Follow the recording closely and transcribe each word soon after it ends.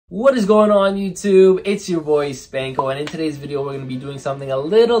What is going on YouTube? It's your boy Spanko, and in today's video we're going to be doing something a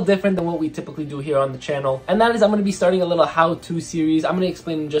little different than what we typically do here on the channel, and that is I'm going to be starting a little how-to series. I'm going to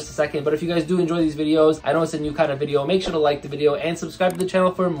explain in just a second, but if you guys do enjoy these videos, I know it's a new kind of video, make sure to like the video and subscribe to the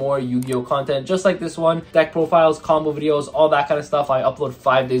channel for more Yu-Gi-Oh content just like this one, deck profiles, combo videos, all that kind of stuff. I upload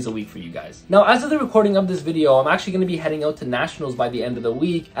 5 days a week for you guys. Now, as of the recording of this video, I'm actually going to be heading out to Nationals by the end of the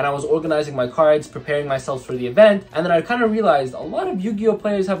week, and I was organizing my cards, preparing myself for the event, and then I kind of realized a lot of Yu-Gi-Oh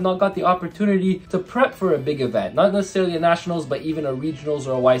players have not got the opportunity to prep for a big event, not necessarily a Nationals, but even a Regionals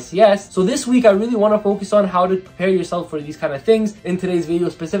or a YCS. So this week I really want to focus on how to prepare yourself for these kind of things. In today's video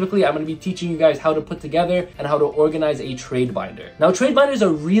specifically, I'm going to be teaching you guys how to put together and how to organize a trade binder. Now, trade binders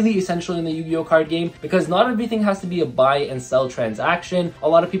are really essential in the Yu-Gi-Oh card game because not everything has to be a buy and sell transaction. A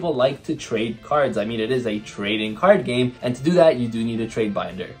lot of people like to trade cards. I mean, it is a trading card game, and to do that you do need a trade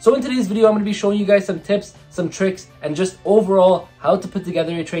binder. So in today's video I'm going to be showing you guys some tips, some tricks, and just overall how to put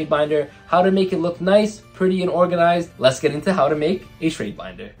together a trade binder, how to make it look nice, pretty, and organized. Let's get into how to make a trade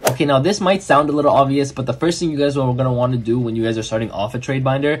binder. Okay, now this might sound a little obvious, but the first thing you guys are going to want to do when you guys are starting off a trade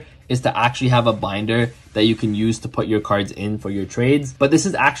binder is to actually have a binder that you can use to put your cards in for your trades. But this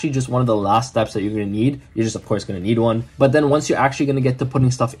is actually just one of the last steps that you're going to need. You're just of course going to need one. But then once you're actually going to get to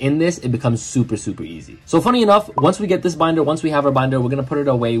putting stuff in this, it becomes super easy. So funny enough, once we get this binder, once we have our binder, we're going to put it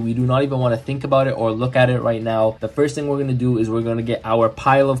away. We do not even want to think about it or look at it right now. The first thing we're going to do is we're going to get our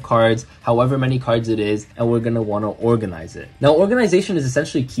pile of cards, however many cards it is, and we're going to want to organize it. Now, organization is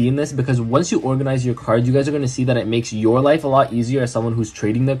essentially key in this because once you organize your cards, you guys are going to see that it makes your life a lot easier as someone who's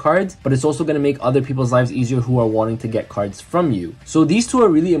trading their cards, but it's also going to make other people's lives easier who are wanting to get cards from you. So these two are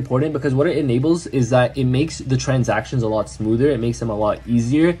really important because what it enables is that it makes the transactions a lot smoother, it makes them a lot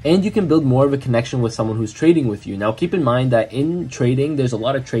easier, and you can build more of a connection with someone who's trading with you. Now, keep in mind that in trading, there's a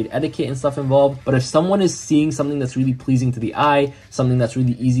lot of trade etiquette and stuff involved, but if someone is seeing something that's really pleasing to the eye, something that's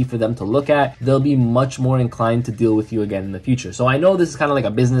really easy for them to look at, they'll be much more inclined to deal with you again in the future. So I know this is kind of like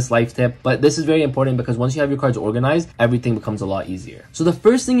a business life tip, but this is very important because once you have your cards organized, everything becomes a lot easier. So the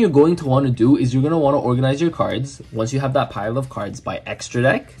first thing you're going to want to do is you're going to want to organize your cards. Once you have that pile of cards by extra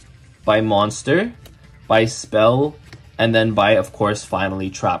deck, by monster, by spell, and then by, of course,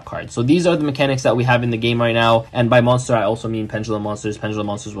 finally trap cards. So these are the mechanics that we have in the game right now. And by monster, I also mean pendulum monsters. Pendulum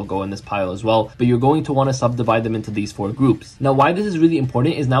monsters will go in this pile as well. But you're going to want to subdivide them into these 4 groups. Now, why this is really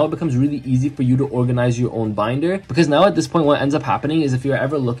important is now it becomes really easy for you to organize your own binder. Because now at this point, what ends up happening is if you're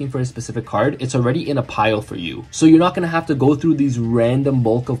ever looking for a specific card, it's already in a pile for you. So you're not going to have to go through these random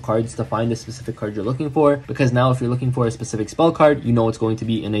bulk of cards to find a specific card you're looking for. Because now if you're looking for a specific spell card, you know it's going to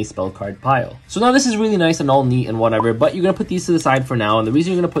be in a spell card pile. So now this is really nice and all neat and whatever, but you're going to put these to the side for now, and the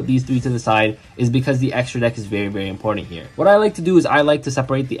reason you're going to put these 3 to the side is because the extra deck is very important here. What I like to do is I like to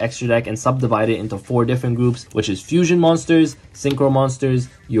separate the extra deck and subdivide it into 4 different groups, which is fusion monsters, synchro monsters,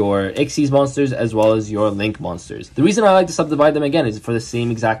 your Xyz monsters, as well as your link monsters. The reason I like to subdivide them again is for the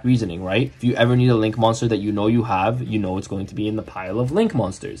same exact reasoning, right? If you ever need a link monster that you know it's going to be in the pile of link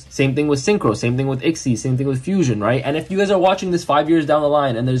monsters. Same thing with synchro, same thing with Xyz, same thing with fusion, right? And if you guys are watching this 5 years down the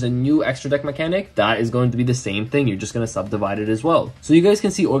line and there's a new extra deck mechanic, that is going to be the same thing. You're just going to subdivide it as well. So you guys can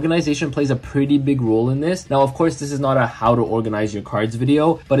see organization plays a pretty big role in this. Now, of course, this is not a how to organize your cards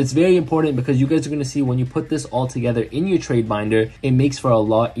video, but it's very important because you guys are going to see when you put this all together in your trade binder, it makes for a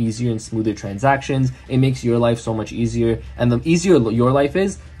lot easier and smoother transactions. It makes your life so much easier, and the easier your life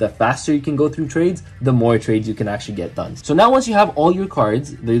is, the faster you can go through trades, the more trades you can actually get done. So now once you have all your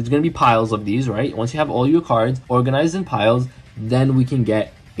cards, there's going to be piles of these, right? Once you have all your cards organized in piles, then we can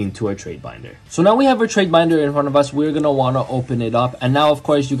get into our trade binder. So now we have our trade binder in front of us. We're gonna want to open it up, and now of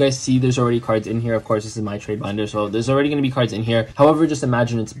course you guys see there's already cards in here. Of course, this is my trade binder, so there's already going to be cards in here. However, just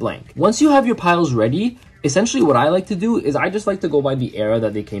imagine it's blank. Once you have your piles ready, essentially what I like to do is I just like to go by the era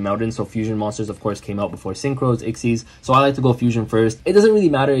that they came out in. So fusion monsters of course came out before synchros, Xyz, so I like to go fusion first. It doesn't really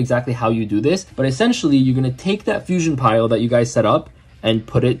matter exactly how you do this, but essentially you're going to take that fusion pile that you guys set up and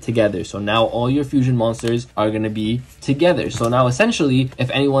put it together. So now all your fusion monsters are going to be together. So now essentially, if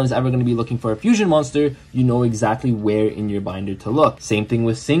anyone is ever going to be looking for a fusion monster, you know exactly where in your binder to look. Same thing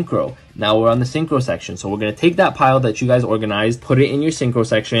with synchro. Now we're on the synchro section. So we're going to take that pile that you guys organized, put it in your synchro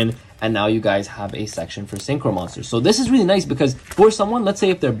section, and now you guys have a section for synchro monsters. So this is really nice because for someone, let's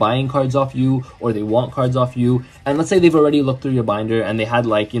say if they're buying cards off you or they want cards off you, and let's say they've already looked through your binder and they had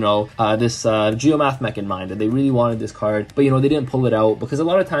like, this Geomath mech in mind and they really wanted this card, but they didn't pull it out because a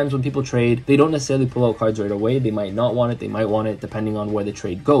lot of times when people trade, they don't necessarily pull out cards right away. They might not want it, they might want it depending on where the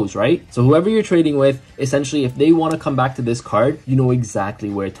trade goes, right? So whoever you're trading with, essentially if they want to come back to this card, you know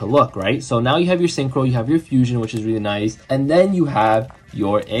exactly where to look, right? So now you have your synchro, you have your fusion, which is really nice, and then you have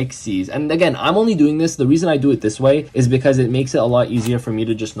your Xyz. And again, I'm only doing this, the reason I do it this way is because it makes it a lot easier for me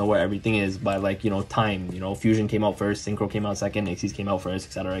to just know where everything is by, like, you know, time. You know, Fusion came out first, Synchro came out second, Xyz came out first,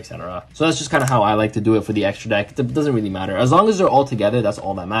 etc, etc. So that's just kind of how I like to do it for the extra deck. It doesn't really matter. As long as they're all together, that's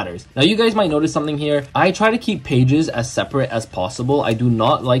all that matters. Now, you guys might notice something here. I try to keep pages as separate as possible. I do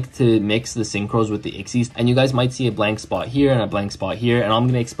not like to mix the Synchros with the Xyz, and you guys might see a blank spot here and a blank spot here, and I'm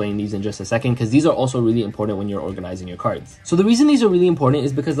going to explain these in just a second because these are also really important when you're organizing your cards. So the reason these are really important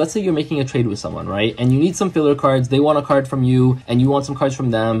is because let's say you're making a trade with someone, right? And you need some filler cards, they want a card from you and you want some cards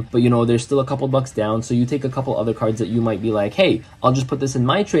from them, but you know, there's still a couple bucks down. So you take a couple other cards that you might be like, hey, I'll just put this in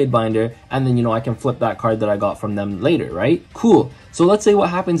my trade binder and then, you know, I can flip that card that I got from them later, right? Cool. So let's say what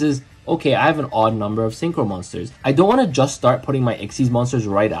happens is, okay, I have an odd number of Synchro monsters. I don't want to just start putting my Xyz monsters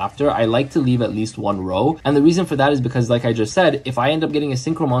right after. I like to leave at least one row. And the reason for that is because, like I just said, if I end up getting a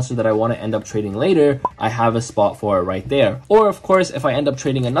Synchro monster that I want to end up trading later, I have a spot for it right there. Or of course, if I end up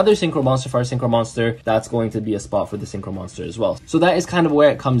trading another Synchro monster for a Synchro monster, that's going to be a spot for the Synchro monster as well. So that is kind of where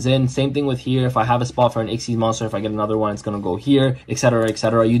it comes in. Same thing with here. If I have a spot for an Xyz monster, if I get another one, it's going to go here, etc,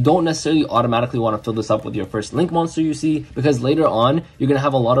 etc. You don't necessarily automatically want to fill this up with your first Link monster you see, because later on, you're going to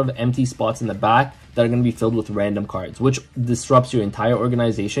have a lot of empty spots in the back that are going to be filled with random cards, which disrupts your entire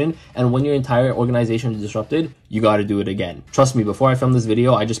organization. And when your entire organization is disrupted, you got to do it again. Trust me, before I filmed this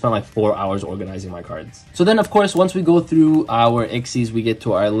video, I just spent like 4 hours organizing my cards. So then, of course, once we go through our Xyz, we get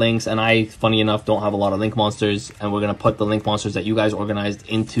to our links. And I, funny enough, don't have a lot of link monsters. And we're going to put the link monsters that you guys organized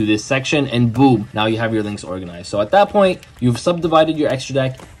into this section. And boom, now you have your links organized. So at that point, you've subdivided your extra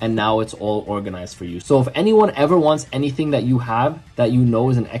deck. And now it's all organized for you. So if anyone ever wants anything that you have that you know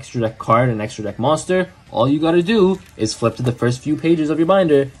is an extra deck card, an extra deck monster, all you got to do is flip to the first few pages of your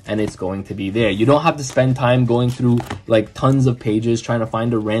binder and it's going to be there. You don't have to spend time going through like tons of pages trying to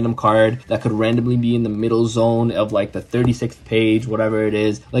find a random card that could randomly be in the middle zone of like the 36th page, whatever it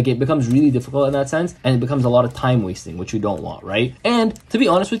is. Like, it becomes really difficult in that sense, and it becomes a lot of time wasting, which you don't want, right? And to be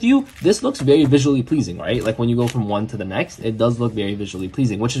honest with you, this looks very visually pleasing, right? Like when you go from one to the next, it does look very visually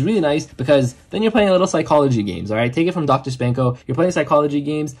pleasing, which is really nice because then you're playing a little psychology games, all right? Take it from Dr. Spanko. You're playing psychology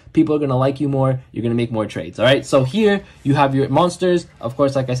games. People are going to like you more. You're going to make more trades. All right, so here you have your monsters. Of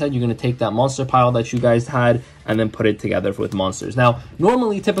course, like I said, you're going to take that monster pile that you guys had and then put it together with monsters. Now,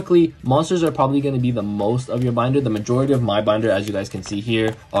 normally, typically, monsters are probably going to be the most of your binder. The majority of my binder, as you guys can see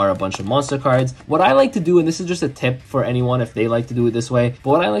here, are a bunch of monster cards. What I like to do, and this is just a tip for anyone if they like to do it this way,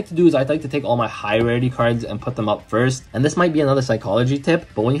 but what I like to do is I like to take all my high rarity cards and put them up first. And this might be another psychology tip,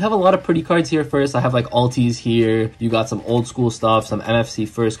 but when you have a lot of pretty cards here first, I have like alties here, you got some old school stuff, some MFC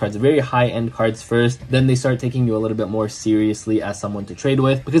first cards, very high end cards first, then they start taking you a little bit more seriously as someone to trade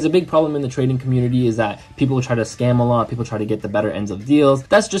with, because a big problem in the trading community is that people try to scam a lot, people try to get the better ends of deals.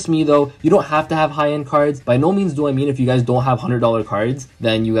 That's just me though. You don't have to have high-end cards. By no means do I mean if you guys don't have $100 cards,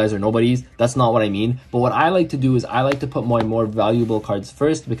 then you guys are nobodies. That's not what I mean. But what I like to do is I like to put my more valuable cards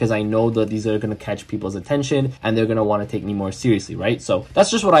first, because I know that these are going to catch people's attention and they're going to want to take me more seriously, right? So that's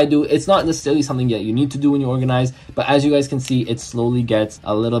just what I do. It's not necessarily something that you need to do when you organize, but as you guys can see, it slowly gets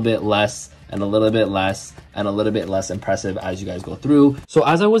a little bit less and a little bit less and a little bit less impressive as you guys go through. So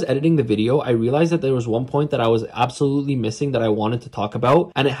as I was editing the video, I realized that there was one point that I was absolutely missing that I wanted to talk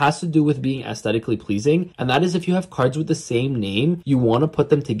about, and it has to do with being aesthetically pleasing. And that is, if you have cards with the same name, you want to put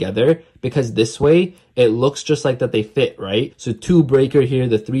them together, because this way it looks just like that they fit, right? So 2 Breaker here,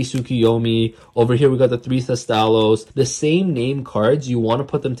 the 3 Tsukiyomi, over here we got the 3 Thestalos. The same name cards, you want to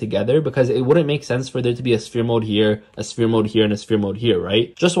put them together because it wouldn't make sense for there to be a sphere mode here, a sphere mode here, and a sphere mode here,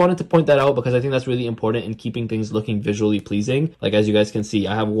 right? Just wanted to point that out because I think that's really important in keeping things looking visually pleasing. Like as you guys can see,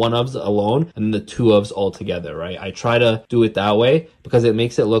 I have 1 ofs alone and then the 2 ofs all together, right? I try to do it that way because it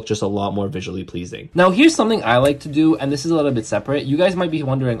makes it look just a lot more visually pleasing. Now here's something I like to do, and this is a little bit separate. You guys might be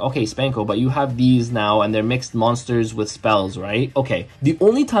wondering, okay, Spanko, but you have these now and they're mixed monsters with spells, right? Okay, the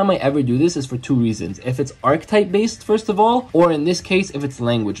only time I ever do this is for 2 reasons. If it's archetype based, first of all, or in this case, if it's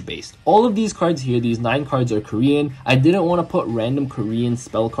language based. All of these cards here, these 9 cards are Korean. I didn't want to put random Korean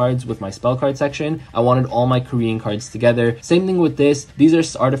spell cards with my spell card section. I wanted all my Korean cards together. Same thing with this. These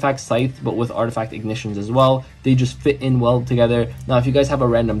are artifact scythe, but with artifact ignitions as well. They just fit in well together. Now, if you guys have a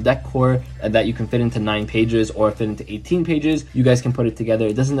random deck core that you can fit into 9 pages or fit into 18 pages, you guys can put it together.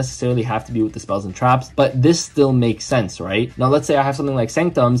 It doesn't necessarily have to be with the spells and traps, but this still makes sense, right? Now, let's say I have something like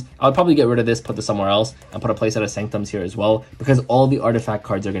Sanctums. I would probably get rid of this, put this somewhere else, and put a playset of Sanctums here as well, because all the artifact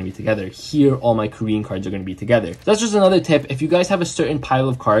cards are going to be together. Here, all my Korean cards are going to be together. So that's just another tip. If you guys have a certain pile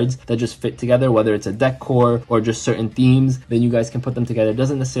of cards that just fit together, whether it's a deck core or just certain themes, then you guys can put them together. It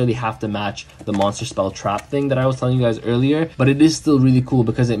doesn't necessarily have to match the monster spell trap thing that I was telling you guys earlier, but it is still really cool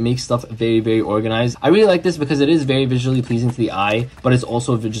because it makes stuff very, very organized. I really like this because it is very visually pleasing to the eye, but it's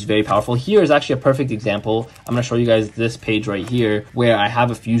also just very powerful. Here is actually a perfect example. I'm going to show you guys this page right here where I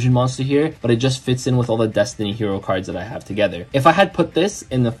have a fusion monster here, but it just fits in with all the Destiny hero cards that I have together. If I had put this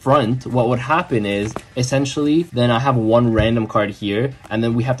in the front, what would happen is essentially then I have one random card here and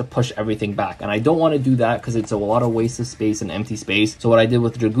then we have to push everything back, and I don't want to do that because it's a lot of waste of space and empty space. So what I did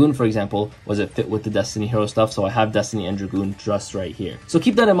with Dragoon, for example, was it fit with the Destiny hero stuff, so I have Destiny and Dragoon just right here. So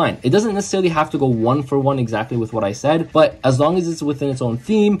keep that in mind. It doesn't necessarily have to go one for one exactly with what I said, but as long as it's within its own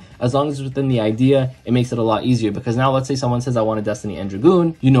theme, as long as it's within the idea, it makes it a lot easier, because now let's say someone says I want a Destiny and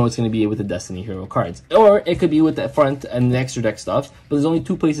Dragoon, you know it's going to be with the Destiny hero cards, or it could be with the front and the extra deck stuff, but there's only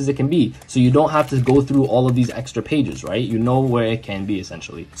 2 places it can be, so you don't have to go through all of these extra pages, right? You know where it can be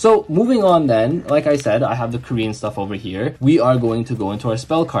essentially. So moving on then, like I said, I have the Korean stuff over here. We are going to go into our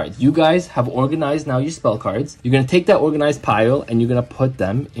spell cards. You guys have organized now your spell cards. You're going to take that organized pile and you're going to put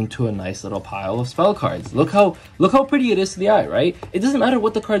them into a nice little pile of spell cards. Look how pretty it is to the eye, right? It doesn't matter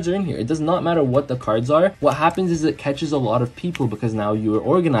what the cards are in here. It does not matter what the cards are. What happens is it catches a lot of people because now you're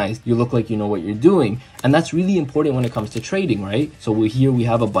organized. You look like you know what you're doing. And that's really important when it comes to trading, right? So here we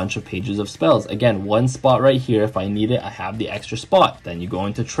have a bunch of pages of spells. Again, one spot right here. If I need it, I have the extra spot. Then you go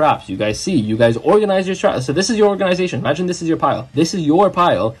into traps. You guys see, you guys organize your traps. So this is your organization. Imagine this is your pile. This is your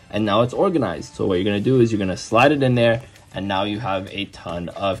pile and now it's organized. So what you're going to do is you're going to slide it in there, and now you have a ton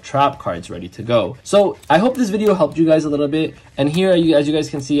of trap cards ready to go. So I hope this video helped you guys a little bit. And here, as you guys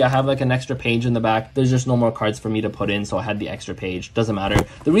can see, I have like an extra page in the back. There's just no more cards for me to put in, so I had the extra page. Doesn't matter.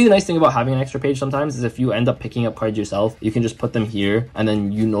 The really nice thing about having an extra page sometimes is if you end up picking up cards yourself, you can just put them here, and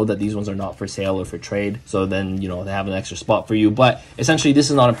then you know that these ones are not for sale or for trade. So then, you know, they have an extra spot for you. But essentially, this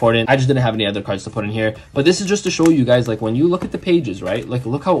is not important. I just didn't have any other cards to put in here. But this is just to show you guys, like, when you look at the pages, right? Like,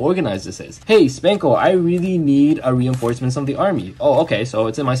 look how organized this is. Hey, Spanko, I really need a reinforcements of the army. Oh, okay, so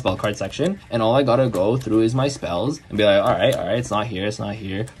it's in my spell card section, and all I gotta go through is my spells and be like, all right, it's not here, it's not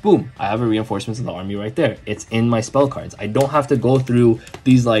here. Boom, I have a reinforcements of the army right there. It's in my spell cards. I don't have to go through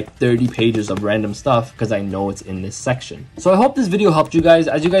these like 30 pages of random stuff because I know it's in this section. So I hope this video helped you guys.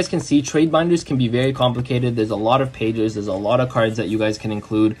 As you guys can see, trade binders can be very complicated. There's a lot of pages, there's a lot of cards that you guys can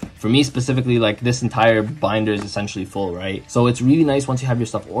include. For me specifically, like this entire binder is essentially full, right? So it's really nice once you have your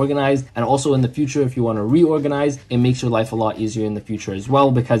stuff organized, and also in the future, if you want to reorganize, it makes your life a lot easier in the future as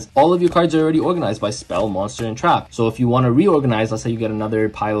well, because all of your cards are already organized by spell, monster, and trap. So if you want to reorganize, let's say you get another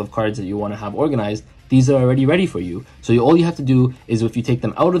pile of cards that you want to have organized, these are already ready for you. So all you have to do is, if you take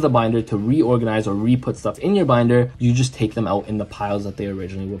them out of the binder to reorganize or re-put stuff in your binder, you just take them out in the piles that they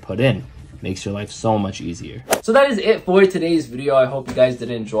originally were put in. Makes your life so much easier. So that is it for today's video. I hope you guys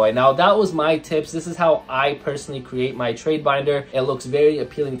did enjoy. Now, that was my tips. This is how I personally create my trade binder. It looks very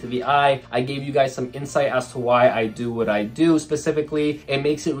appealing to the eye. I gave you guys some insight as to why I do what I do. Specifically, it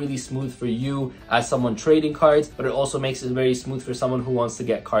makes it really smooth for you as someone trading cards, but it also makes it very smooth for someone who wants to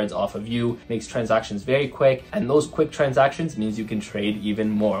get cards off of you. Makes transactions very quick, and those quick transactions means you can trade even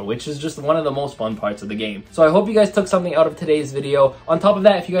more, which is just one of the most fun parts of the game. So I hope you guys took something out of today's video. On top of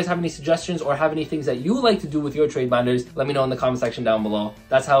that, if you guys have any suggestions or have any things that you like to do with your trade binders, let me know in the comment section down below.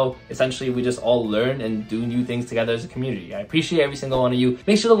 That's how essentially we just all learn and do new things together as a community. I appreciate every single one of you.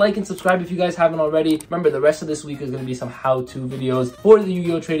 Make sure to like and subscribe if you guys haven't already. Remember, the rest of this week is going to be some how-to videos for the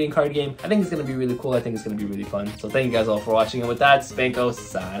Yu-Gi-Oh! Trading card game. I think it's going to be really cool. I think it's going to be really fun. So thank you guys all for watching. And with that, Spanko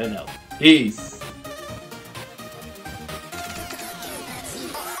signing out. Peace.